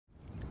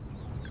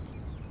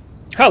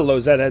Hello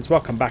Zedheads,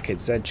 welcome back,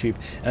 it's ZedTube,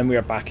 and we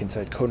are back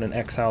inside Conan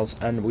Exiles,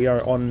 and we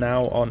are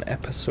now on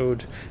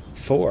episode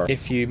 4.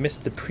 If you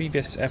missed the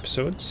previous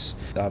episodes,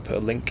 I'll put a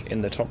link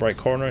in the top right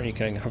corner and you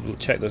can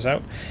check those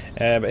out.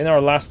 But in our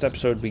last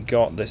episode we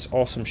got this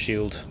awesome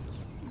shield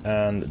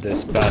and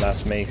this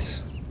badass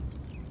mace,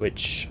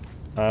 which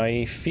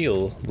I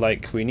feel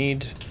like we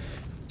need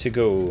to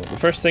go. The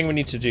first thing we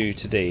need to do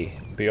today,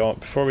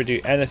 before we do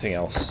anything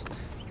else,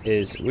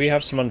 is we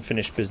have some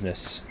unfinished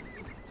business.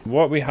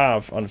 What we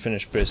have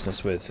unfinished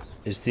business with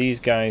is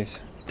these guys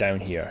down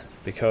here,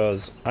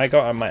 because I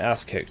got my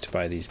ass kicked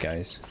by these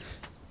guys,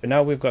 but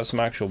now we've got some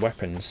actual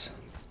weapons,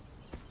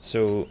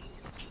 so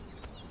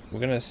we're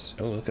gonna...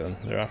 oh, look at them,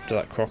 they're after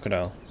that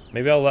crocodile.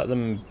 Maybe I'll let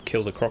them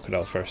kill the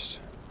crocodile first.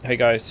 Hey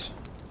guys,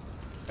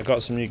 I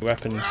got some new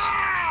weapons.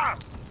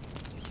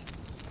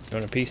 You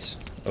want a piece?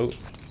 Oh.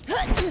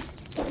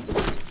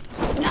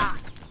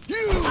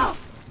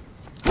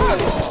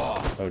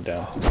 Oh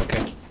damn,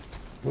 okay.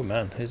 Oh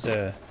man, he's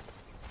got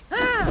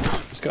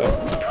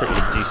a pretty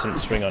decent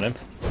swing on him.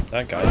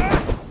 That guy.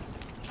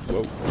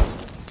 Whoa.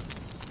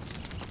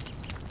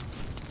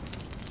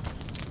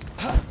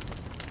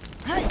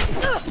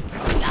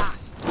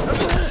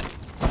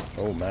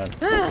 Oh man.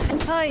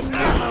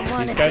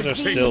 These guys are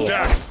still...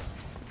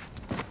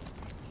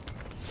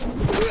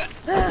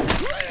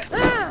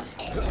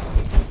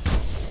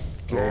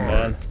 Oh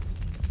man.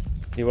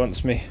 He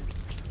wants me.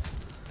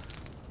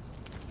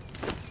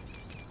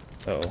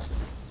 Uh-oh.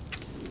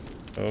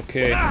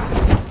 Okay.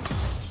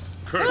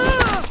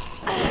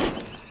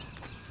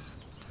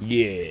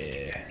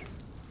 Yeah.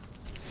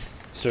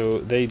 So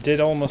they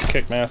did almost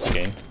kick my ass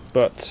again,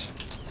 but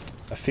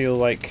I feel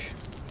like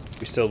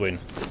we still win.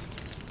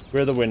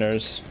 We're the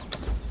winners.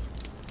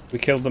 We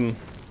killed them.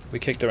 We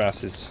kicked their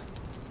asses.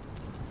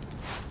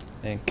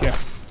 Thank you.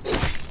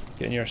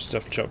 Getting your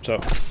stuff chopped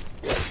up.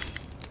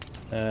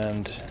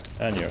 And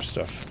your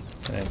stuff.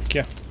 Thank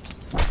you.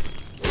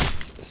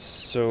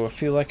 So I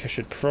feel like I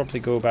should probably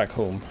go back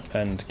home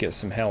and get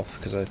some health,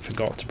 because I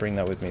forgot to bring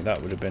that with me.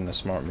 That would have been a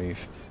smart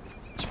move,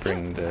 to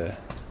bring the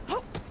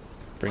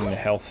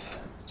health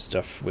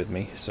stuff with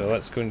me. So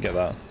let's go and get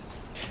that.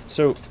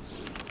 So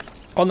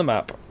on the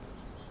map,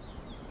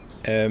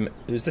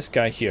 there's this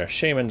guy here,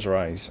 Shaman's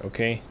Rise.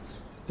 Okay,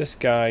 this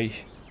guy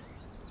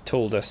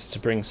told us to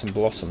bring some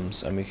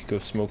blossoms and we could go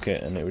smoke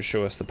it, and it would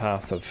show us the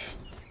path of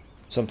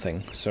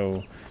something.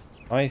 So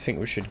I think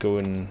we should go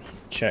and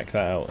check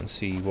that out and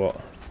see what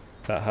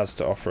that has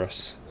to offer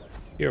us.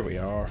 Here we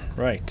are.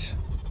 Right.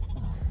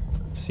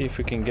 Let's see if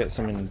we can get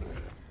some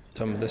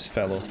of this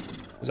fellow.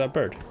 Is that a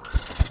bird?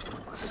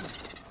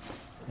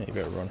 Yeah, you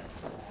better run.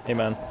 Hey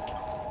man.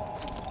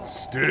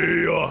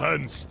 Stay your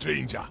hand,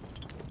 stranger.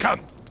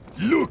 Come,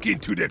 look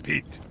into the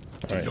pit.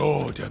 The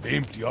Lord of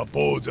empty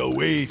abodes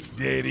awaits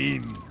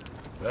therein.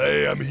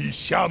 I am his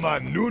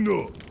shaman,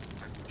 Nuno.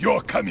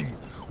 Your coming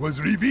was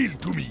revealed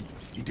to me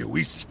in the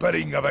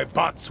whispering of a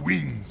bat's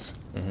wings.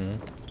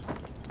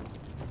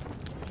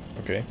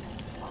 Okay.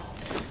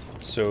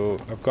 So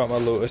I've got my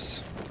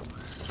lotus.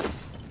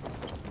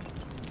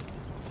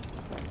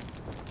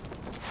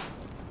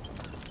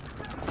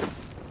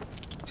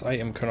 This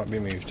item cannot be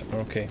moved.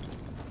 Okay.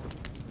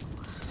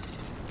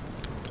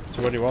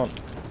 So what do you want?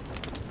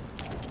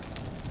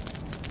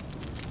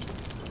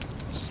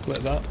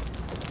 Split that.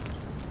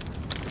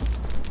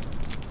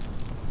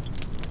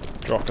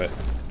 Drop it.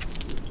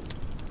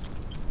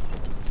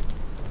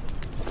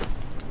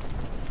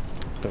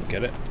 Don't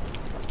get it.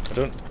 I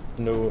don't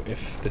know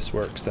if this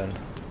works then.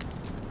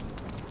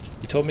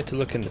 You told me to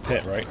look in the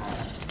pit, right?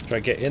 Should I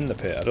get in the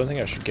pit? I don't think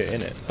I should get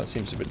in it. That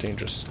seems a bit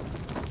dangerous.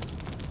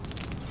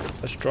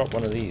 Let's drop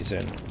one of these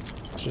in.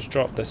 Let's just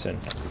drop this in.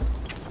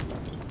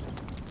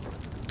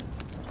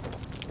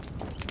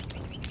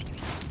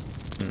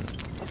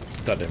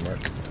 That didn't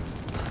work.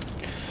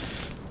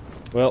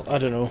 Well, I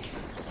don't know.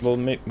 Well,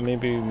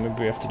 maybe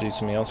we have to do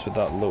something else with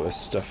that lotus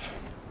stuff.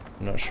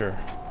 I'm not sure.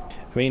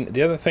 I mean,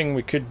 the other thing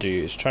we could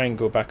do is try and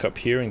go back up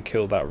here and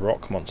kill that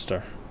rock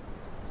monster.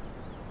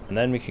 And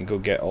then we can go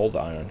get all the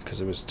iron, because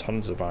there was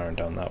tons of iron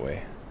down that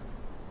way.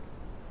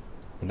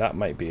 And that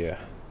might be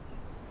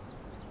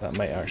that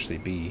might actually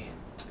be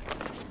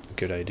a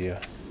good idea.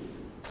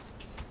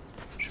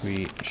 Should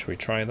we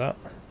try that?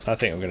 I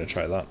think I'm going to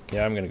try that.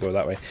 Yeah, I'm going to go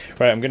that way.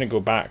 Right, I'm going to go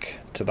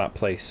back to that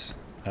place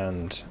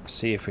and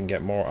see if we can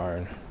get more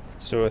iron.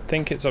 So I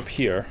think it's up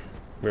here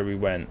where we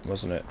went,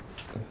 wasn't it?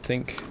 I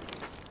think...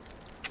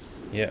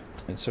 yeah,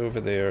 it's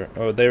over there.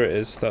 Oh, there it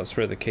is. That's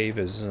where the cave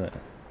is, isn't it?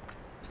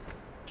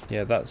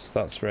 Yeah,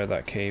 that's where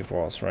that cave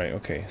was. Right,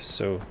 okay.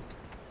 So,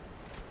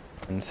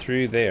 and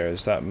through there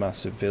is that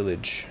massive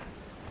village.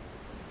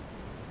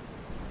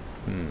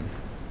 Do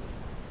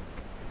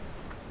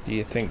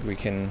you think we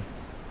can...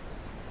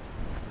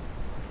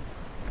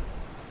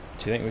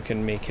 do you think we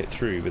can make it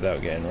through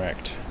without getting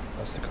wrecked?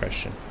 That's the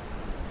question.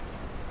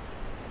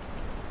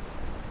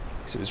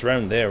 Because it was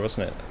round there,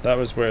 wasn't it? That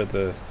was where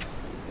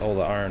all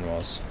the iron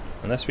was.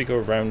 Unless we go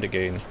around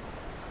again.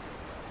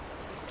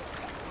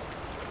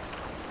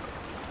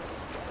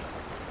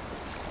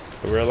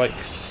 But we're like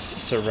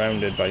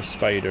surrounded by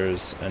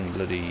spiders and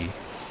bloody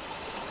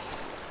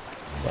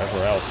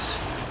whatever else.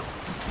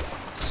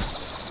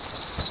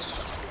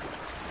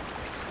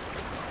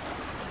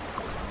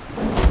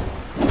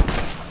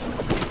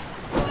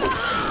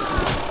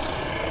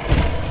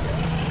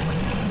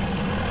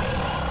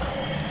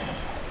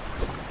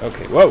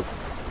 Okay, whoa!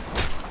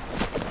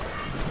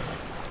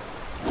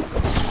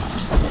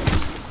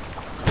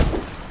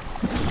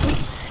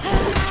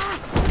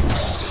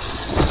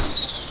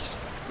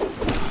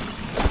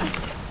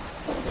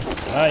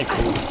 Die,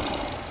 fool.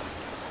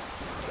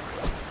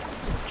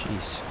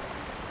 Jeez.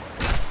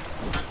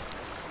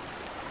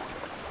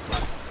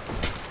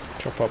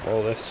 Chop up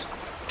all this.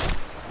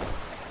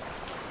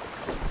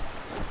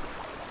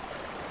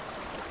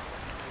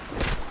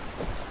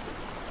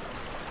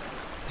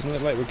 Doesn't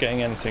look like we're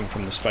getting anything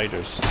from the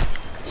spiders.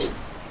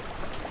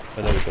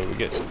 Oh, there we go, we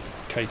get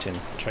chitin.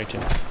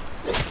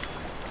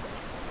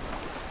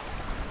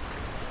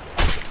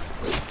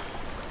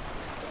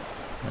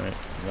 Alright,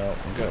 well,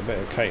 we've got a bit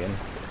of chitin.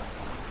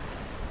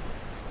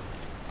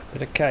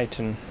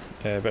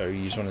 Better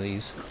use one of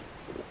these.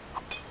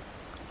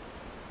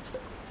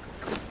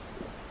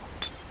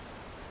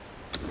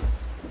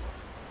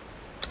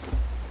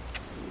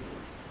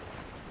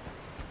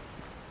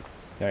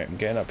 Alright, I'm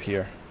getting up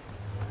here.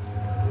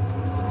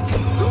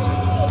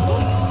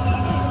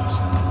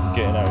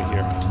 Getting out of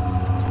here.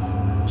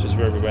 Which is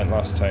where we went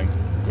last time.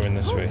 Going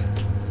this way.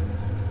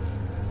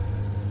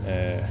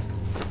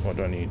 What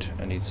do I need?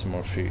 I need some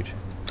more food.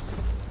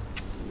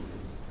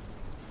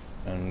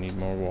 And I need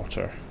more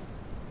water.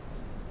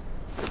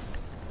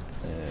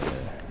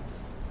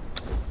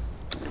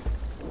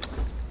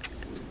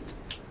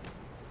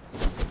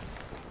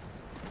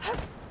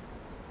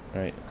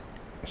 Right.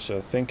 So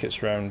I think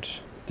it's round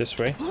this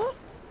way.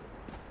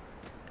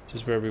 This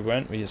is where we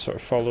went. We sort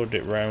of followed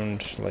it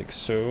round like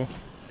so.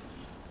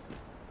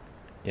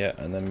 Yeah,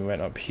 and then we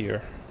went up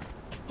here.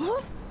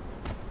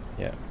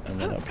 Yeah, and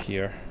then up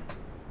here.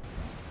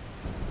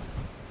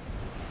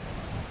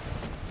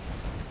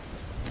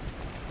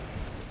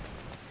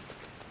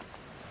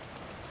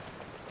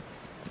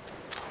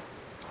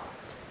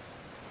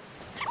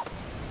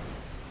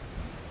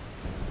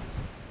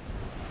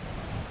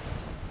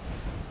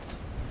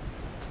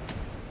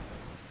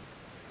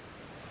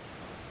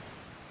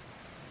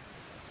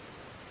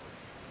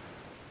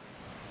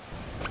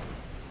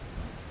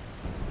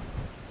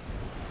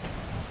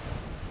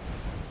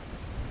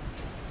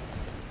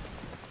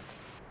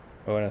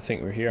 Oh, and I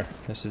think we're here.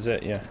 This is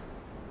it, yeah.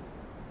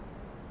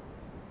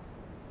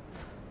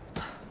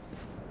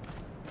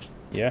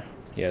 Yeah?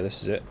 Yeah,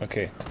 this is it.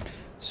 Okay.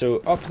 So,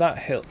 up that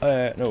hill...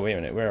 no, wait a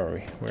minute. Where are we?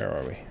 Where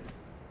are we?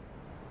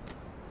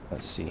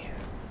 Let's see.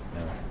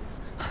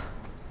 No.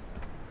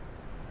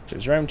 It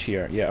was around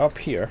here. Yeah, up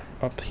here.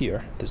 Up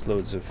here. There's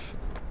loads of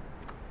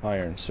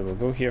iron. So we'll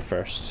go here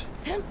first.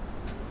 And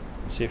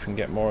see if we can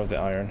get more of the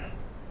iron.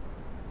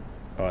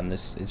 Oh, and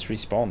this is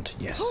respawned.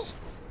 Yes.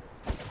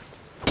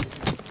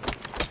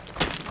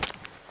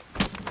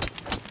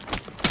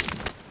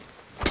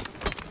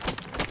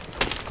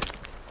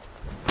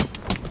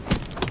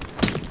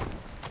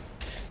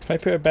 If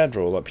I put a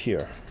bedroll up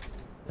here,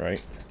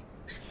 right,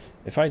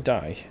 if I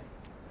die,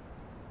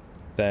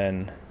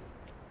 then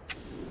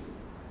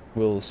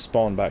we'll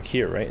spawn back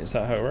here, right? Is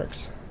that how it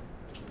works?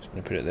 Just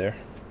gonna put it there.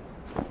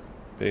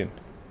 Boom.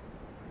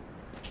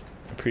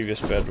 The previous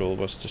bedroll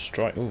was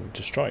destroyed. Oh,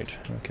 destroyed.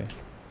 Okay.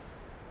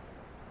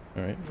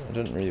 Alright, I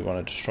didn't really want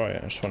to destroy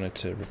it, I just wanted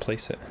to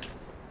replace it.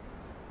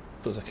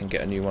 Suppose I can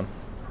get a new one.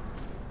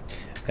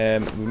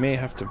 We may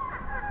have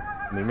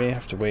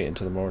to wait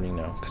until the morning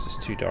now, because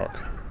it's too dark.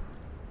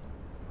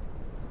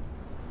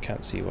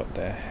 Can't see what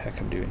the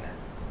heck I'm doing.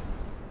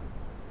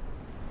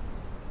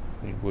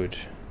 Need wood.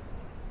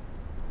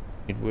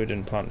 Need wood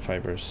and plant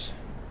fibers.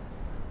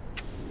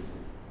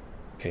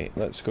 Okay,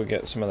 let's go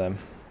get some of them.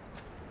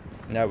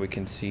 Now we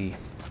can see.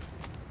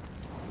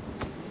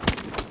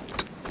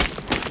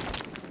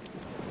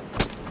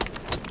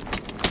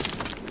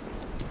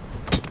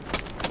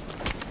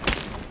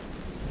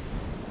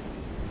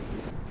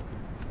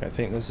 I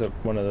think there's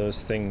one of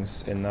those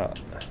things in that.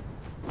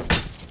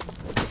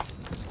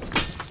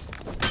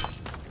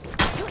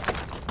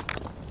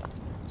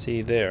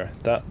 See there,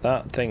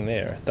 that thing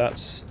there,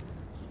 that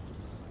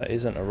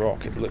isn't a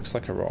rock, it looks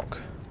like a rock.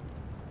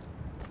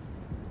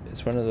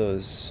 It's one of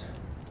those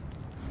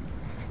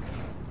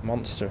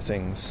monster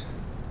things.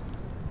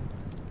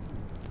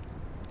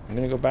 I'm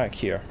gonna go back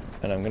here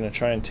and I'm gonna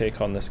try and take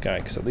on this guy,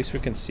 because at least we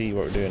can see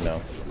what we're doing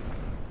now.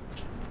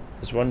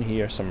 There's one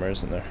here somewhere,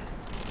 isn't there?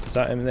 Is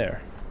that him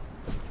there?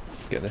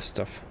 Get this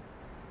stuff.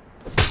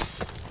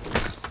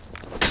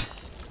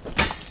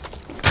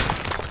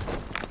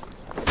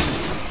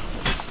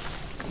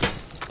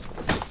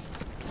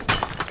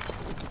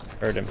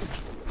 Heard him.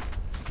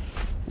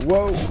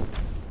 Whoa!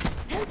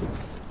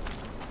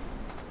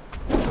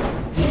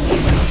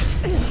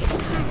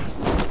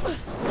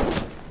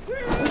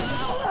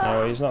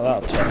 No, he's not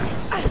that tough.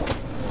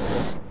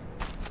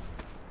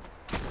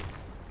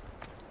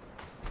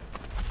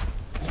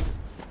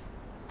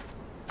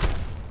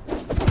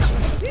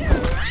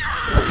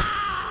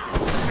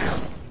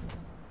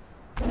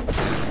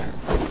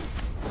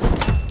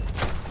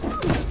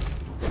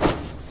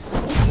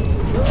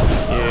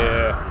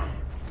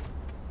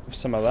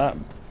 some of that,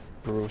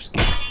 broski.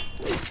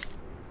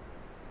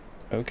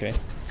 Okay,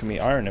 can we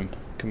iron him?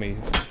 Can we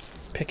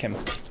pick him?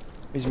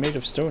 He's made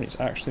of stone. He's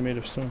actually made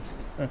of stone.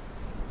 Huh.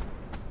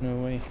 No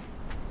way.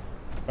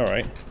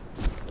 Alright.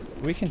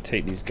 We can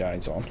take these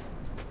guys on.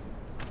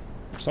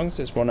 As long as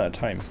it's one at a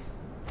time,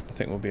 I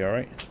think we'll be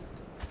alright.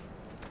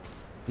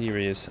 Here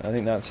he is. I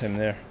think that's him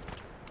there.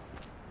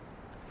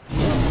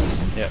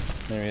 Yep,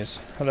 there he is.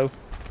 Hello.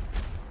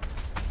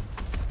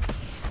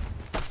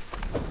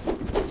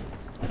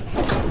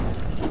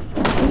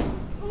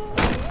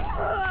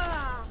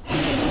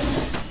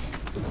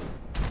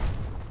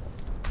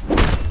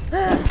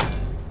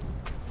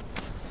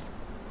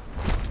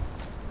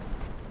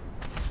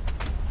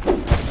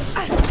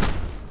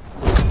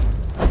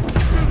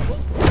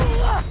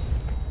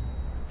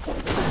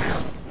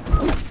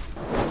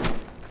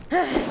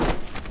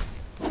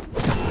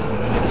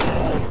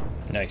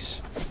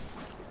 Nice.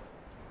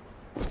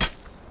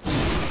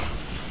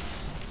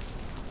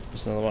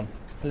 There's another one.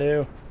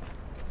 Hello.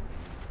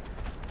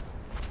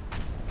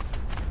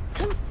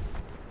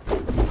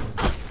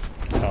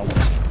 Helmet.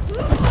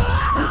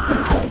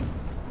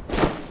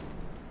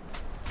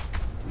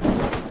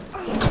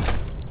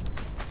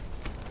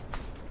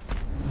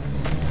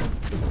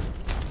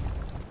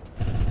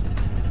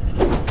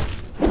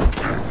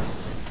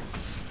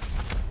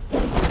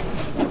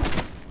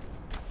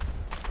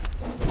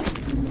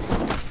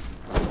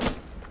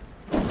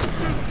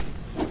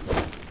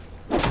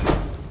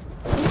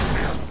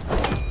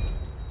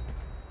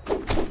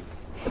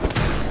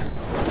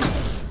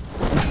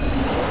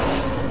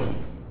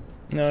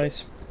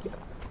 Nice.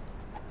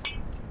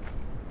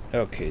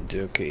 Okay,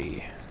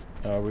 dokie.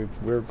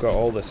 We've got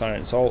all this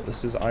iron.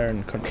 This is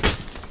iron country,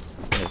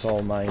 and it's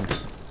all mine.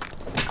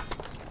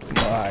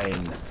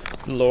 Mine,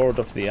 Lord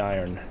of the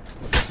Iron.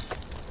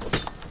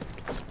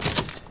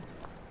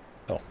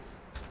 Oh,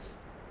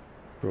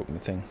 broke the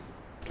thing.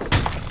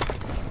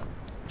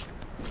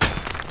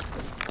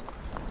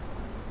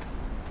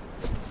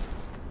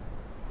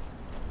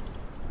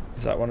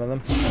 Is that one of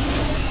them?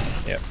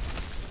 Yep.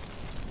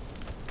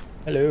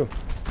 Hello.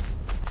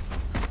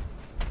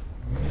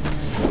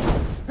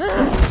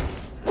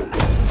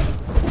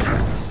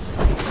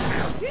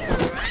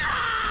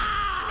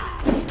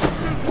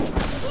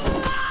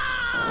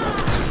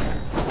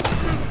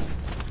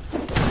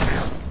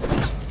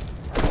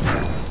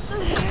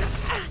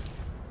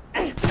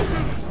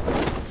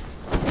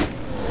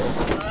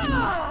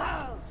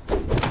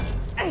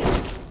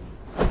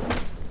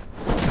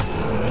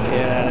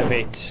 Get out of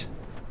it.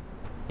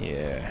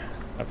 Yeah,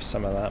 have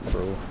some of that,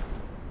 bro.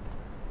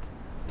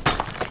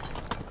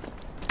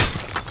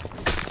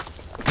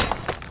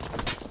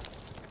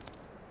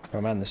 Oh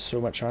man, there's so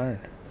much iron.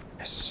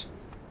 Yes.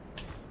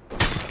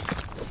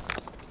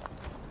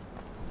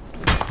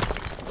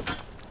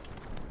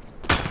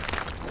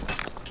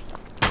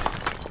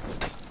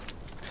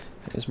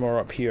 There's more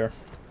up here.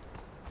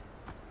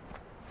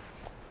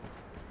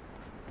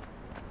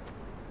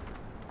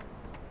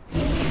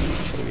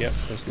 Oh yep,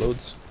 there's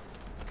loads.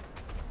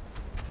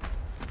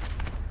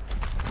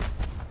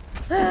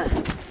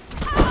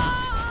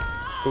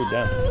 Oh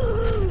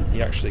damn,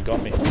 he actually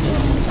got me.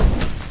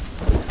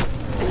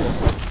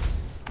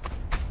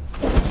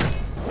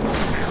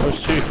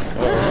 Those two.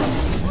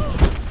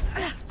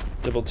 Oh.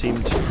 Double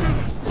teamed.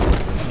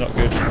 Not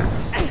good.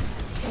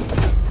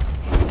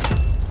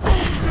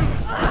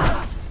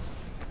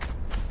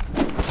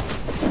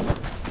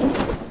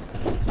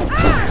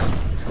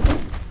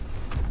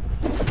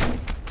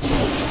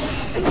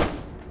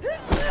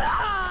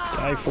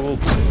 Die, fool.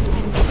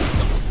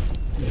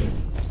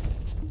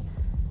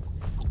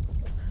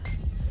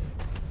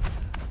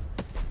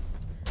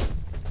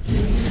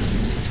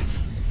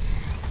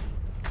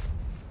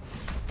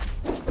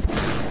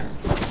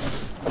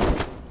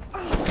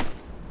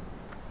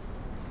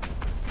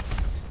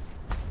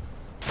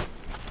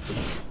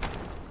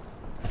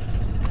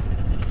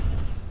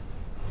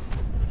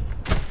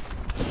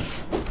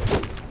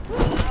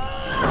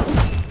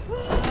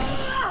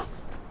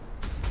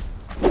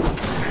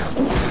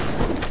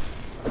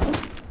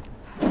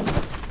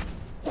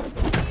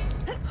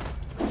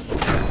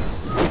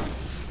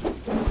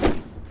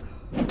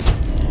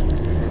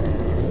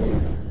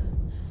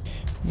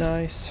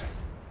 Nice.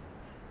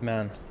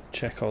 Man,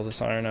 check all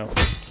this iron out.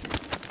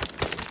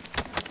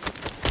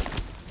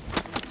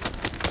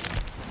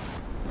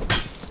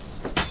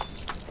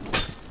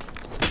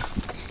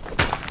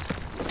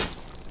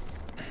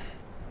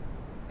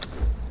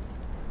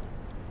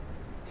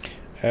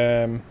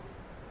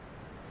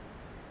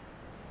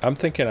 I'm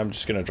thinking I'm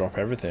just gonna drop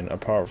everything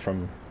apart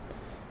from,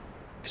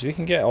 because we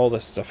can get all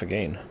this stuff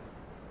again.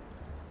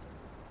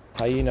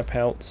 Hyena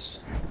pelts,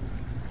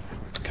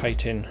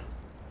 chitin,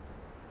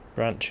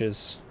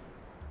 branches.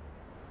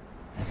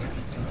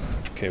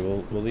 Okay,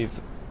 we'll leave.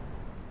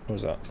 What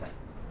was that?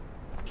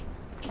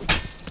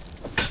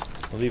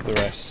 We'll leave the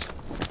rest.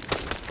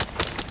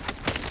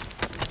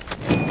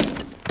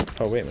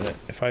 Oh wait a minute!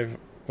 If I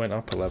went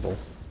up a level,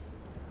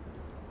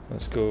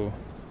 let's go.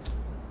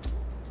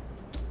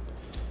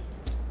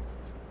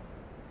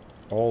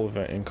 all of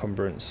our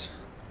encumbrance.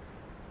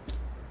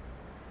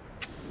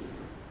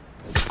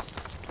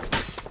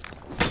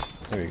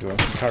 There we go, I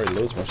can carry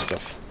loads more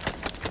stuff.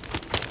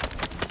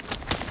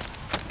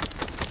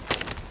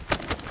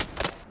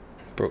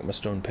 Broke my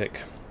stone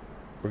pick.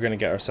 We're gonna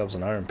get ourselves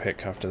an iron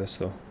pick after this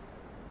though.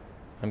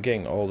 I'm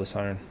getting all this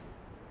iron.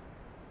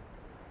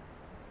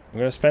 I'm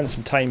gonna spend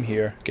some time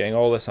here getting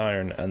all this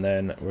iron, and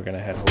then we're gonna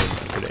head home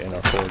and put it in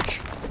our forge.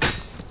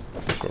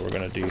 That's what we're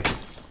gonna do.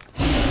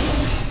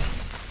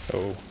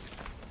 Oh.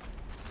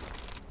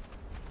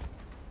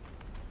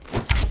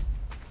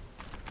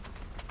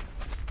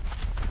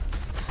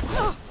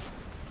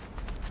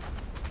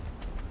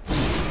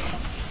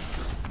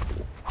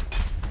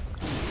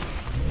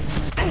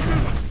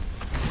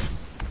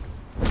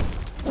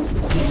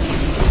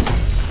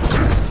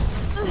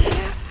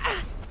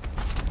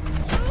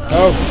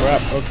 Oh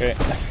crap, okay.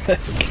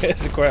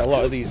 There's quite a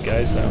lot of these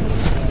guys now.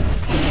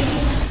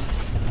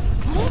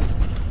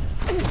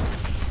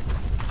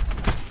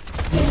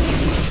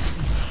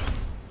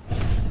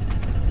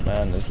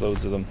 Man, there's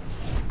loads of them.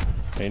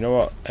 You know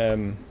what?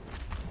 I'm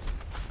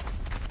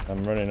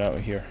running out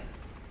of here.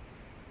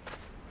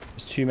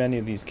 There's too many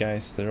of these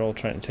guys. They're all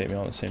trying to take me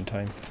on at the same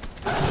time.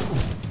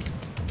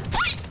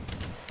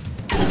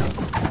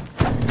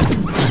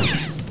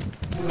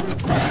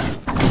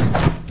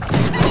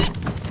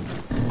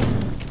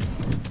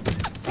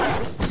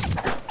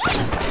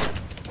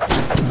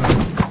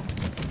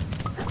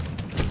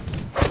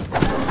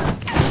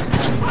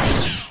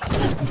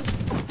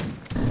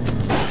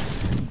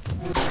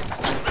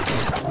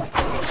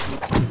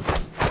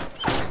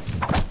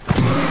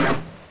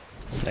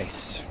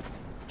 Nice.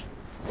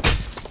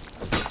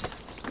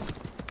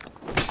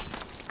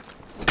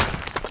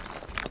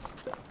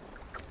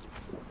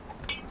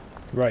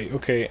 Right,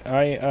 okay,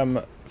 I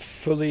am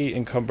fully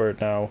encumbered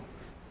now.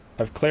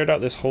 I've cleared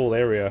out this whole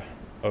area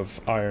of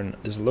iron.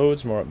 There's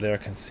loads more up there I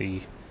can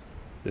see.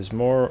 There's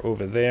more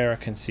over there I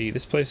can see.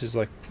 This place is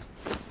like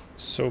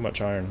so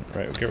much iron.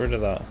 Right, we'll get rid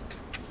of that.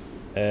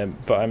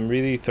 But I'm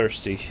really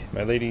thirsty.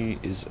 My lady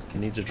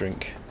needs a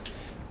drink.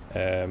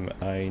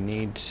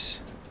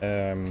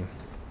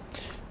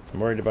 I'm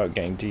worried about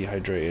getting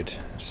dehydrated,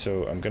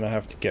 so I'm gonna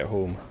have to get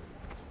home.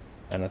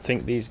 And I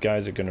think these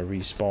guys are gonna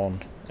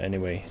respawn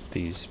anyway,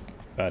 these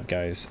bad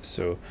guys,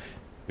 so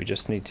we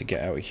just need to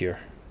get out of here,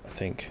 I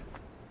think.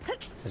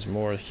 There's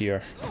more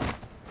here.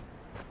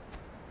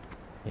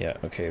 Yeah,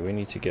 okay, we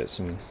need to get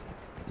some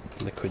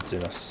liquids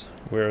in us.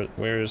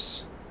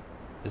 Is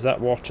that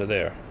water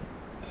there?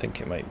 I think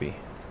it might be.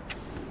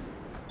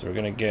 So we're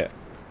gonna get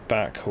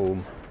back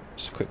home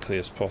as quickly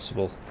as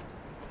possible.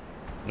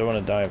 I don't want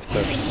to die of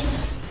thirst.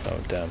 Oh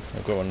damn,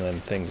 I've got one of them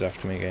things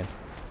after me again.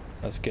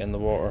 Let's get in the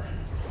water.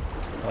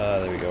 Ah,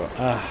 there we go.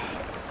 Ah,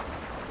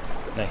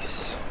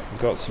 nice. We've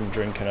got some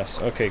drink in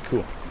us. Okay,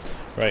 cool.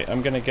 Right,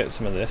 I'm gonna get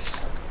some of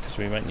this, because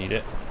we might need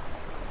it.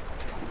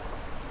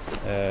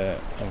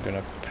 I'm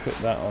gonna put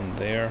that on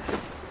there.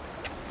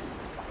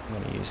 I'm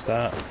gonna use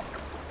that.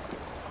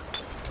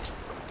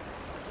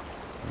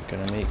 I'm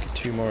gonna make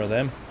 2 more of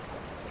them.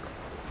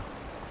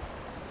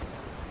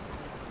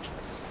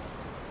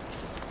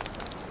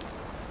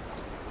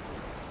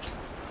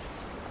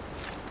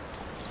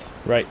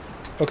 Right,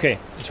 okay,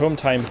 it's home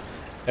time.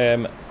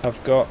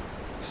 I've got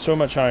so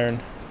much iron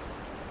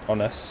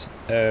on us.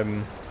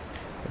 I've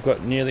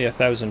got nearly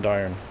 1,000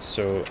 iron,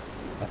 so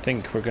I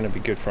think we're going to be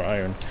good for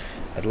iron.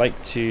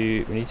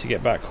 We need to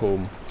get back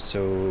home,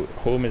 so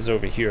home is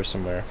over here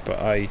somewhere, but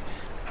I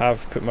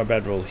have put my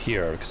bedroll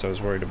here because I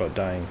was worried about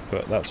dying,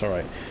 but that's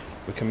alright.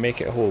 We can make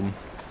it home.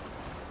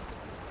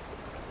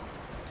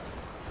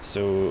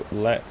 So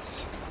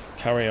let's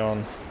carry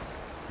on.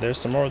 There's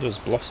some more of those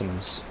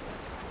blossoms.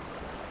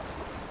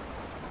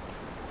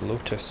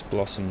 Lotus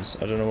blossoms.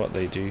 I don't know what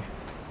they do.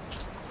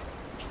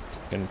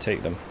 I'm gonna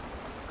take them.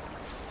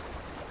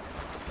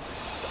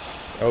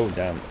 Oh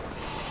damn.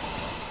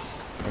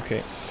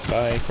 Okay,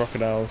 bye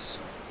crocodiles.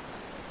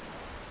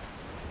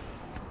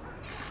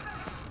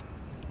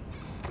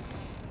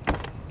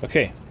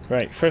 Okay,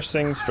 right, first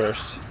things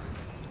first.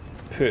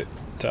 Put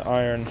the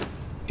iron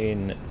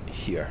in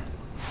here.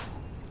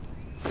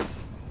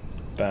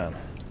 Bam.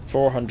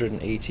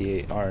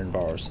 488 iron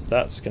bars.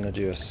 That's gonna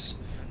do us.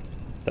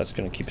 That's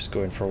going to keep us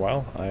going for a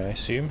while, I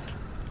assume.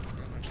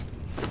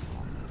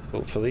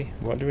 Hopefully.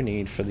 What do we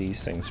need for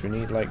these things? We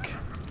need like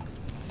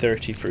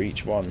 30 for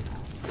each one.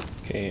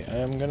 Okay,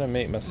 I'm going to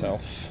make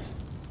myself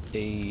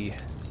an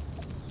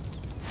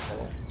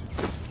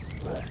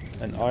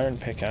iron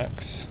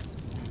pickaxe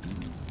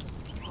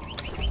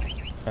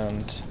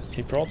and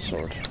a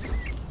broadsword.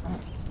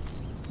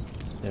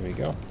 There we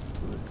go.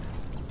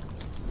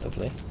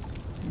 Lovely.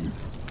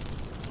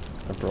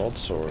 A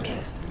broadsword.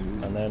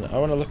 And then I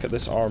want to look at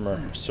this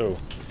armor. So,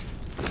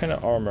 what kind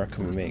of armor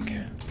can we make?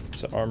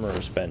 It's an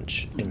armorer's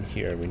bench in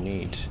here we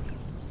need.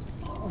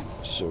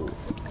 So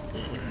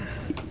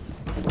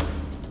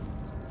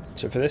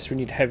for this we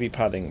need heavy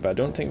padding, but I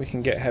don't think we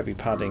can get heavy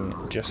padding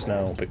just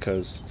now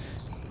because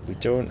we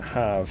don't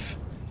have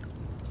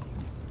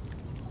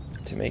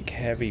To make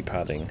heavy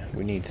padding,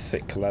 we need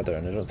thick leather,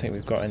 and I don't think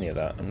we've got any of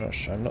that. I'm not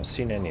sure. I've not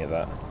seen any of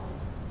that.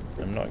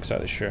 I'm not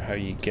exactly sure how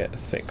you get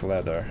thick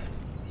leather.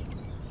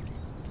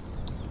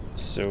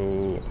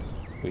 So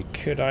we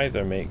could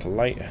either make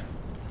light,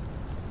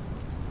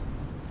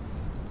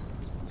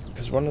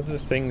 because one of the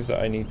things that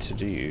I need to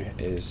do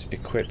is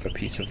equip a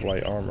piece of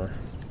light armor.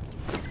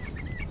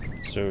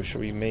 So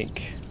shall we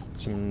make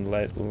some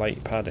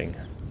light padding?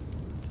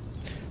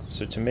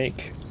 So to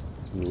make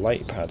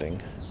light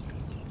padding,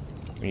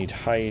 we need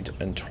hide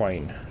and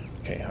twine.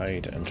 Okay,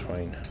 hide and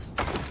twine.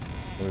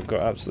 And we've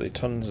got absolutely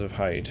tons of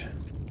hide,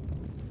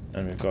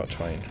 and we've got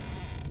twine.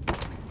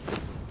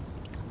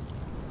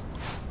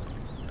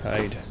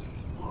 Hide,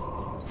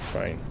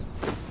 twine.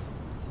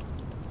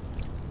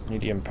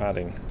 Medium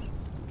padding.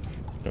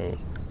 No,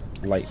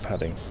 light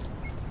padding.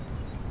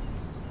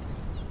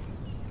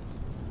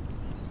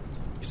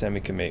 So then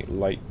we can make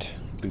light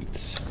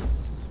boots.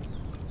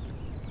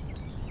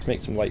 Let's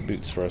make some light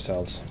boots for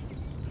ourselves.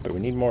 But we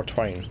need more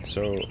twine,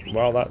 so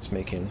while that's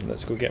making,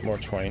 let's go get more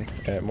twine,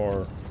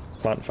 more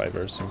plant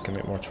fibers, and we can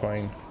make more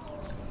twine.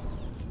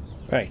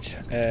 Right,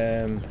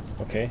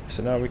 okay,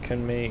 so now we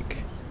can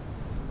make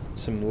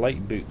some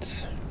light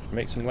boots.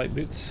 Make some light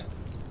boots.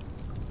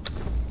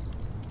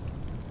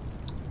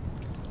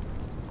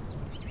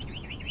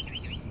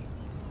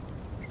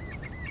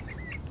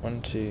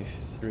 One, two,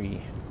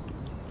 three,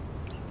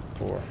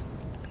 four.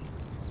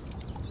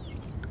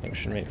 I think we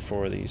should make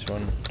 4 of these.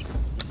 1,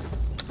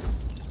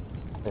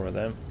 4 of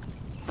them.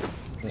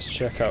 Let's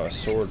check out a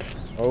sword.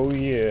 Oh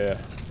yeah,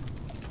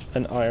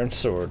 an iron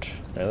sword.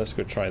 Right, let's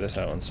go try this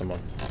out on someone.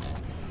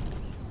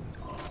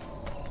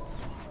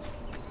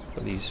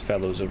 Got these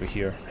fellows over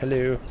here.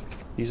 Hello.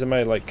 These are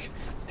my like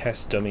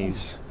test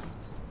dummies.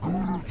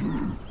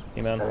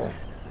 Hey man. Oh.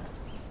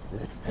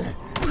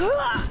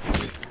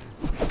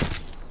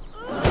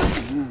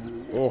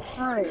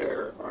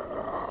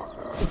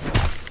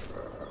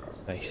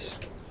 Nice.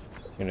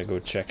 I'm gonna go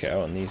check it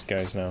out on these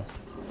guys now.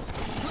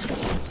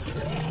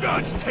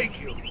 Gods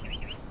take you!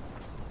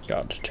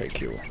 God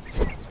take you.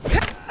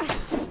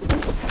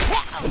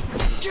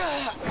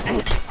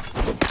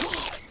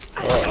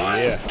 Oh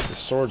yeah, the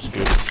sword's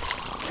good.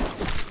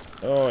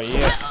 Oh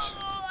yes.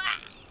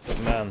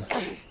 Man,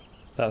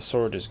 that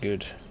sword is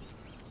good.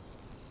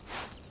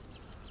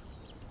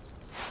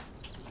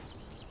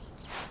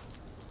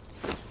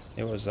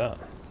 Hey, what was that?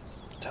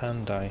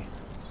 Tan dye.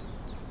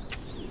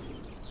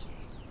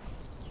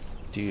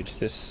 Dude,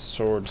 this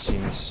sword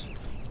seems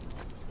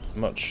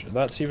much.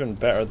 That's even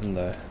better than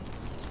the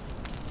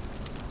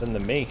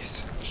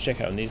mace. Let's check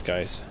out on these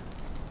guys.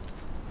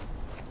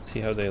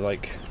 See how they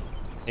like.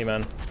 Hey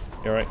man,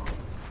 you alright?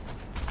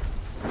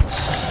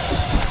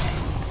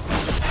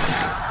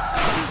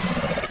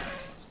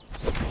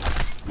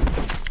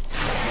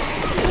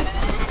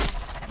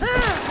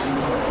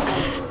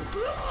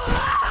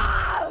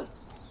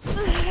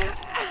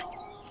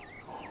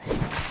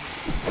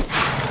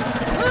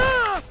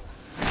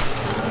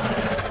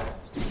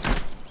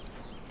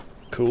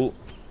 Cool.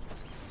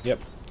 Yep,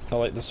 I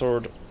like the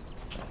sword.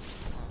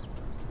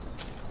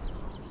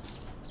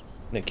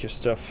 Nick your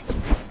stuff.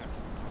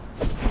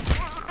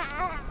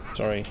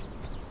 Sorry.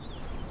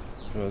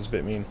 That was a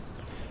bit mean.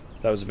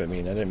 That was a bit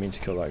mean. I didn't mean to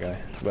kill that guy.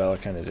 Well, I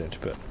kind of did,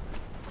 but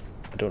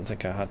I don't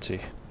think I had to.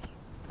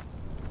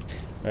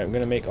 Right, I'm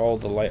going to make all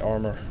the light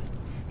armor.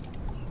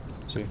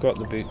 So we've got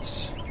the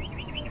boots.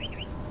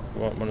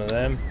 We want one of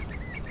them.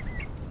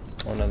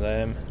 One of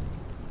them.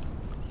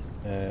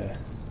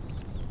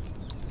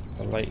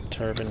 A light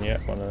turban,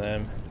 yep, one of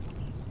them.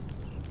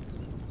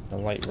 A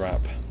light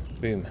wrap.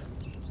 Boom.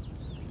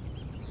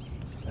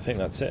 I think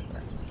that's it.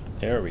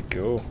 There we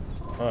go.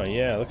 Oh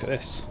yeah, look at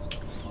this.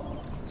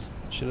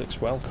 She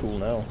looks well cool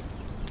now.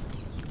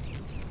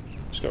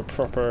 She's got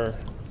proper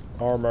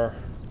armor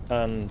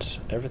and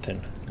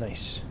everything.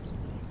 Nice.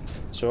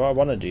 So what I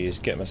want to do is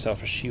get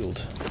myself a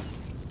shield.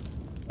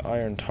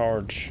 Iron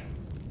targe.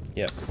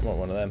 Yep, I want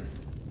one of them.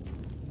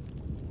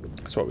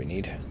 That's what we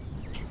need.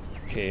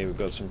 Okay, we've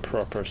got some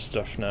proper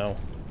stuff now.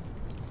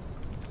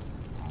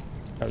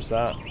 How's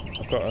that?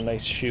 I've got a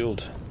nice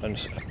shield,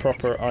 and a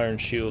proper iron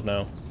shield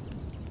now.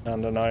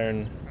 And an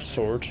iron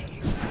sword.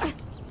 I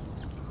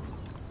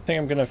think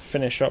I'm going to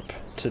finish up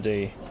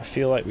today. I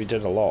feel like we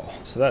did a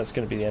lot. So that's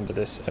going to be the end of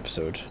this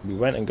episode. We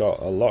went and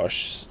got a lot of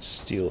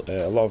steel,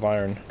 a lot of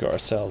iron. Got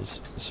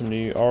ourselves some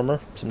new armor,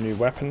 some new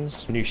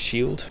weapons, new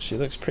shield. She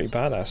looks pretty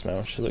badass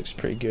now. She looks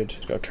pretty good.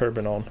 She's got a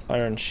turban on,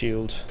 iron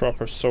shield,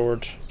 proper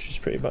sword. She's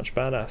pretty much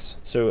badass.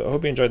 So I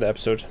hope you enjoyed the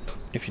episode.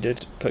 If you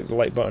did, click the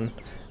like button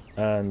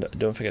and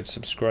don't forget to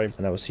subscribe,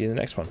 and I will see you in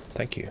the next one.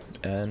 Thank you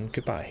and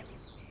goodbye.